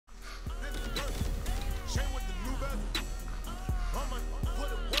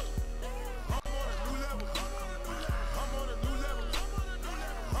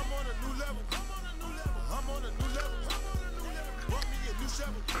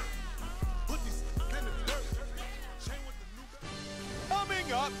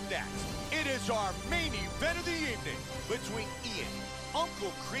Up next, it is our main event of the evening between Ian,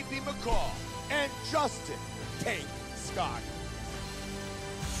 Uncle Creepy Mcall, and Justin, Tank Scoggins.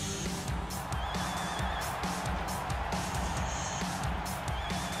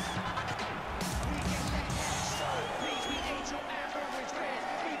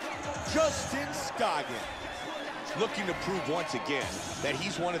 Justin Scoggins, looking to prove once again that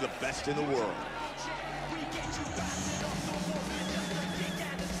he's one of the best in the world.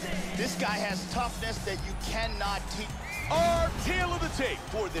 This guy has toughness that you cannot teach. Our tail of the tape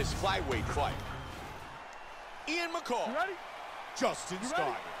for this flyweight fight. Ian Mcall. You ready? Justin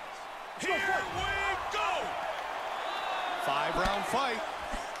Scoggins. Here we go! 5-round fight.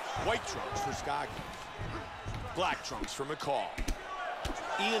 White trunks for Scoggins. Black trunks for Mcall.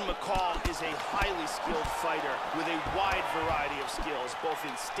 Ian Mcall is a highly skilled fighter with a wide variety of skills, both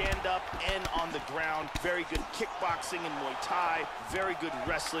in stand-up and on the ground. Very good kickboxing and Muay Thai, very good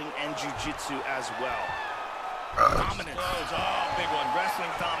wrestling and jiu-jitsu as well. Dominance. Oh, big one. Wrestling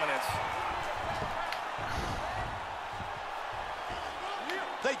dominance.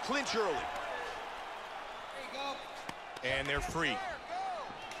 They clinch early. And they're free.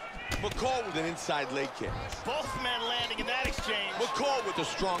 Mcall with an inside leg kick. Both men landing in that exchange. Mcall with a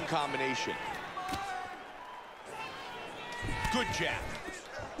strong combination. Good jab.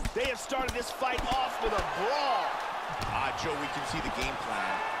 They have started this fight off with a brawl. Joe, we can see the game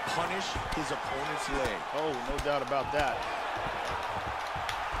plan. Punish his opponent's leg. Oh, no doubt about that.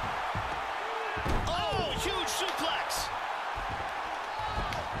 Oh, huge suplex.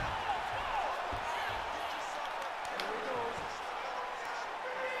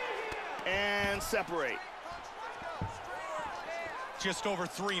 And separate. Just over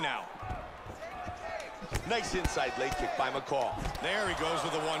 3 now. Nice inside leg kick by Mcall. There he goes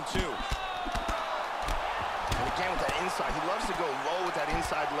with a 1-2. And again with that inside, he loves to go low with that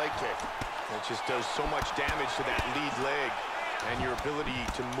inside leg kick. It just does so much damage to that lead leg and your ability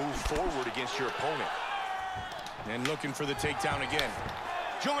to move forward against your opponent. And looking for the takedown again.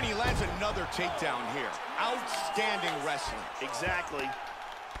 Joe, and he lands another takedown here. Outstanding wrestling. Exactly.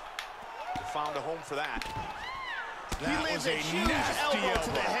 Found a home for that. He lands a huge elbow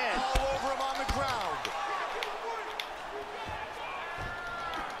to the head. All over him on the ground.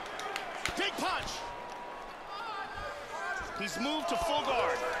 Big punch. He's moved to full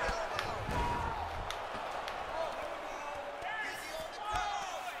guard.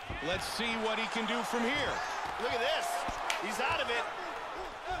 Let's see what he can do from here. Look at this. He's out of it.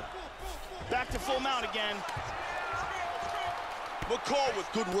 Back to full mount again. Mcall with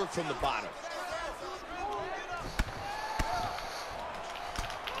good work from the bottom.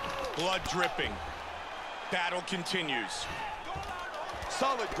 Blood dripping. Battle continues.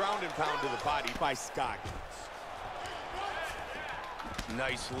 Solid ground and pound to the body by Scoggins.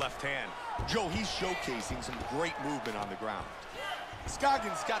 Nice left hand. Joe, he's showcasing some great movement on the ground.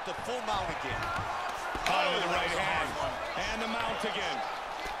 Scoggins got the full mount again. Caught him with the right hand. And the mount again.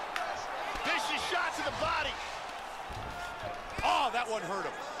 Vicious shot to the body. Oh, that one hurt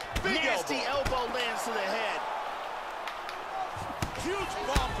him. Big Nasty elbow lands to the head. Huge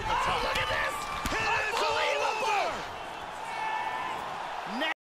bomb from the top. Look at this.